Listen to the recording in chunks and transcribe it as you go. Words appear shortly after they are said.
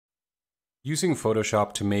Using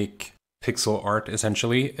Photoshop to make pixel art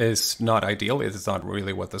essentially is not ideal. It is not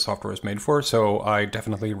really what the software is made for. So I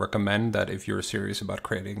definitely recommend that if you're serious about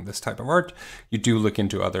creating this type of art, you do look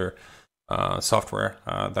into other software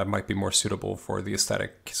that might be more suitable for the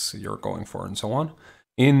aesthetics you're going for and so on.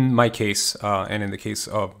 In my case, and in the case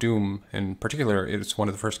of Doom in particular, it's one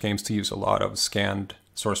of the first games to use a lot of scanned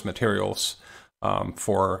source materials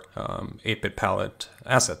for 8-bit palette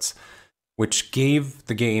assets, which gave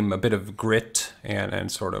the game a bit of grit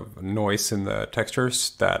and sort of noise in the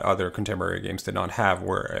textures that other contemporary games did not have,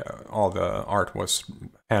 where all the art was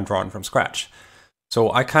hand-drawn from scratch.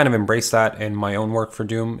 So I kind of embraced that in my own work for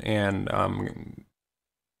Doom, and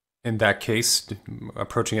in that case,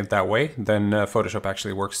 approaching it that way, then Photoshop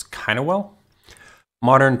actually works kind of well.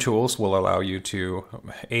 Modern tools will allow you to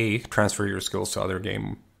A, transfer your skills to other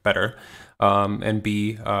game better, and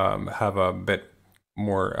B, have a bit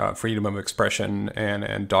more freedom of expression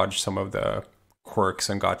and dodge some of the quirks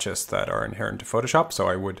and gotchas that are inherent to Photoshop. So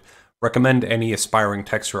I would recommend any aspiring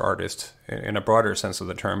texture artist in a broader sense of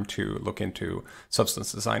the term to look into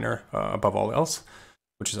Substance Designer above all else,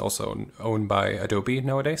 which is also owned by Adobe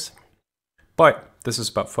nowadays. But this is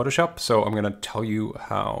about Photoshop, so I'm going to tell you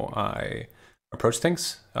how I approach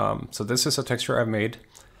things. So this is a texture I've made,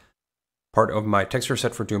 part of my texture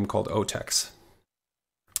set for Doom called OTEX.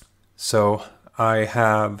 So I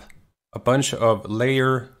have a bunch of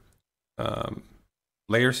layers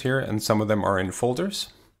here, and some of them are in folders.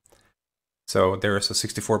 So there is a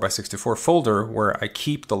 64 by 64 folder where I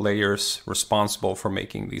keep the layers responsible for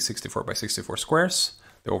making these 64 by 64 squares.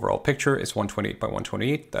 The overall picture is 128 by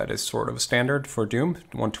 128. That is sort of standard for Doom.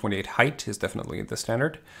 128 height is definitely the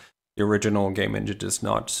standard. The original game engine does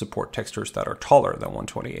not support textures that are taller than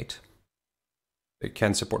 128. It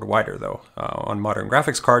can support wider though. On modern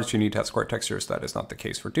graphics cards, you need to have square textures. That is not the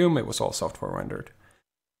case for Doom. It was all software rendered.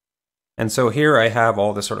 And so here I have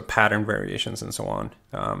all the sort of pattern variations and so on.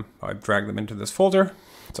 I've dragged them into this folder.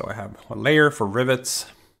 So I have a layer for rivets.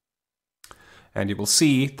 And you will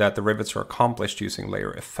see that the rivets are accomplished using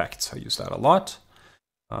layer effects. I use that a lot.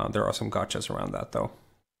 There are some gotchas around that though.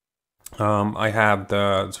 I have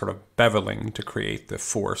the sort of beveling to create the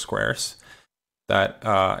 4 squares.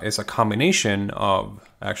 That is a combination of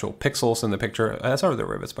actual pixels in the picture, as are the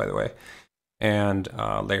rivets, by the way, and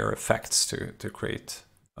layer effects to create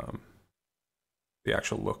the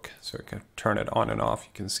actual look. So you can turn it on and off.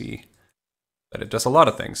 You can see that it does a lot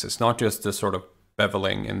of things. It's not just the sort of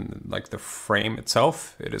beveling in like the frame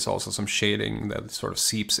itself. It is also some shading that sort of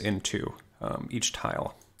seeps into each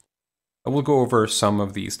tile. I will go over some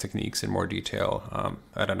of these techniques in more detail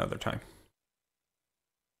at another time.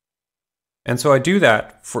 And so I do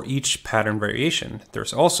that for each pattern variation.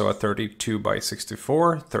 There's also a 32 by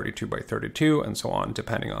 64, 32 by 32, and so on,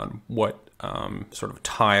 depending on what sort of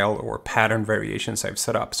tile or pattern variations I've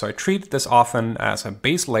set up. So I treat this often as a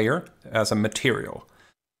base layer, as a material.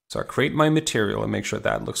 So I create my material and make sure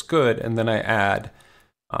that looks good, and then I add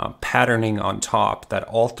patterning on top that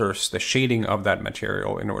alters the shading of that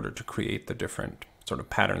material in order to create the different sort of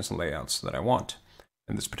patterns and layouts that I want.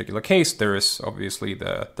 In this particular case, there is obviously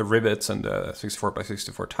the rivets and the 64 by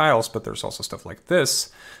 64 tiles, but there's also stuff like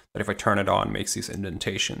this that if I turn it on makes these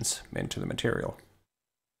indentations into the material.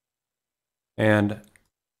 And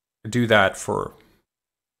I do that so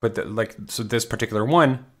this particular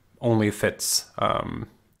one only fits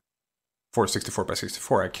for 64 by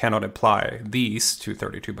 64. I cannot apply these to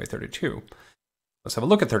 32 by 32. Let's have a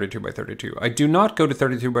look at 32 by 32. I do not go to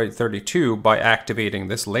 32 by 32 by activating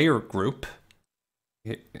this layer group,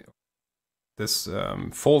 this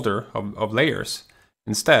folder of layers.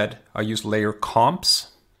 Instead, I use layer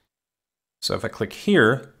comps. So if I click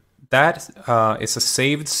here, that is a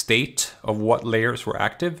saved state of what layers were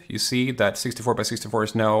active. You see that 64 by 64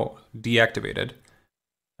 is now deactivated,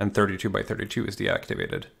 and 32 by 32 is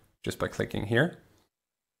deactivated just by clicking here.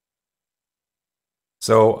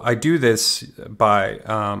 So I do this by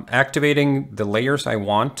activating the layers I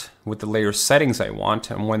want with the layer settings I want,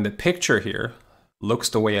 and when the picture here looks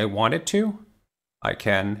the way I want it to, I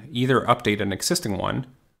can either update an existing one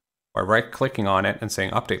by right-clicking on it and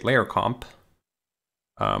saying Update Layer Comp,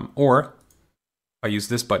 or I use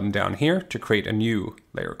this button down here to create a new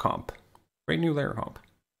layer comp. Create new layer comp.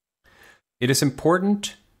 It is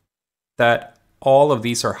important that all of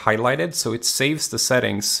these are highlighted, so it saves the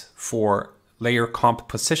settings for layer comp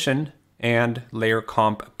position and layer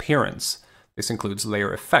comp appearance. This includes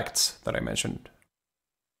layer effects that I mentioned.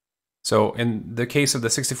 So in the case of the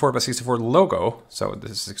 64 by 64 logo, so this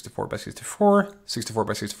is 64 by 64, 64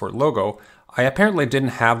 by 64 logo, I apparently didn't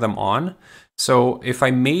have them on. So if I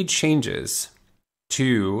made changes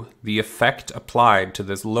to the effect applied to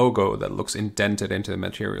this logo that looks indented into the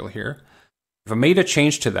material here, if I made a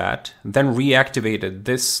change to that, then reactivated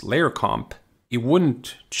this layer comp, it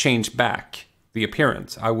wouldn't change back the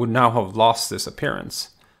appearance. I would now have lost this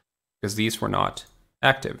appearance because these were not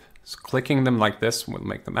active. So clicking them like this will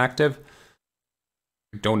make them active.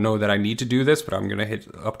 I don't know that I need to do this, but I'm going to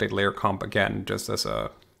hit update layer comp again, just as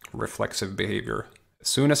a reflexive behavior. As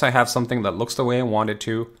soon as I have something that looks the way I want it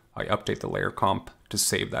to, I update the layer comp to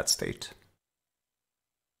save that state.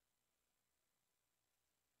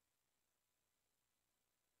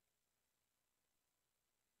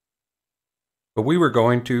 But we were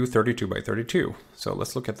going to 32 by 32. So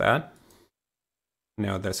let's look at that.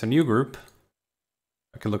 Now there's a new group.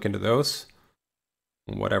 I can look into those.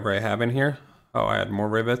 Whatever I have in here. Oh, I had more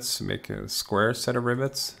rivets. Make a square set of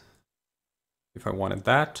rivets if I wanted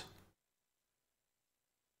that.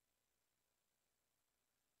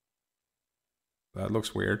 That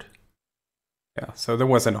looks weird. Yeah, so there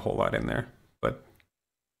wasn't a whole lot in there, but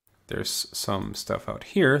there's some stuff out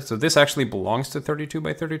here. So this actually belongs to 32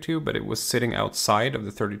 by 32, but it was sitting outside of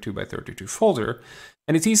the 32 by 32 folder.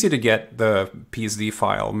 And it's easy to get the PSD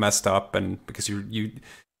file messed up, and because you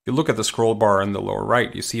look at the scroll bar in the lower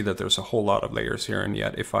right, you see that there's a whole lot of layers here, and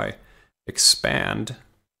yet if I expand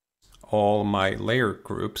all my layer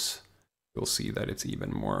groups, you'll see that it's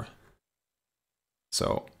even more.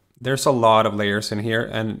 So there's a lot of layers in here,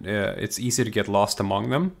 and it's easy to get lost among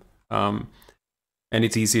them. And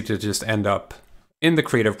it's easy to just end up in the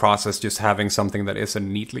creative process just having something that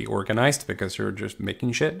isn't neatly organized because you're just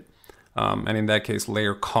making shit. And in that case,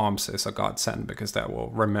 layer comps is a godsend because that will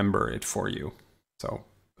remember it for you. So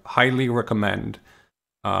highly recommend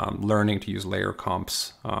learning to use layer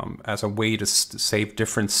comps as a way to save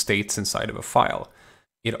different states inside of a file.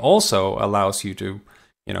 It also allows you to,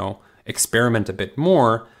 experiment a bit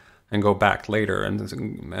more and go back later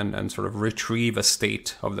and sort of retrieve a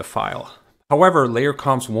state of the file. However, layer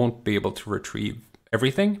comps won't be able to retrieve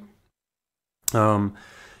everything.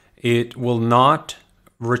 It will not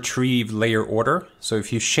retrieve layer order. So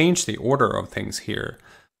if you change the order of things here,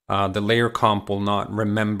 the layer comp will not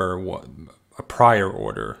remember what a prior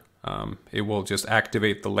order. It will just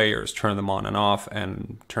activate the layers, turn them on and off,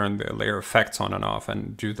 and turn the layer effects on and off,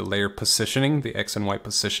 and do the layer positioning, the X and Y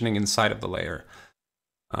positioning inside of the layer.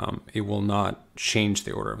 It will not change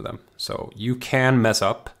the order of them. So you can mess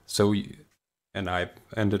up. And I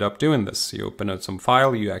ended up doing this. You open up some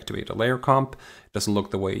file, you activate a layer comp. It doesn't look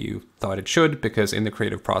the way you thought it should because in the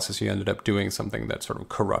creative process, you ended up doing something that sort of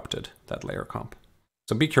corrupted that layer comp.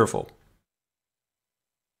 So be careful.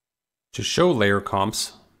 To show layer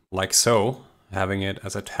comps, like so, having it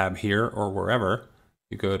as a tab here or wherever,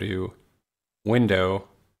 you go to Window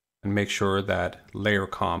and make sure that layer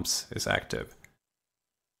comps is active.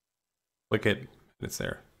 Click it, it's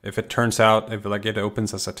there. If it turns out, if it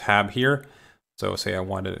opens as a tab here, so say I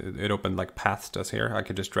wanted it open like paths does here, I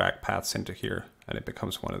could just drag paths into here and it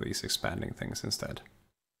becomes one of these expanding things instead.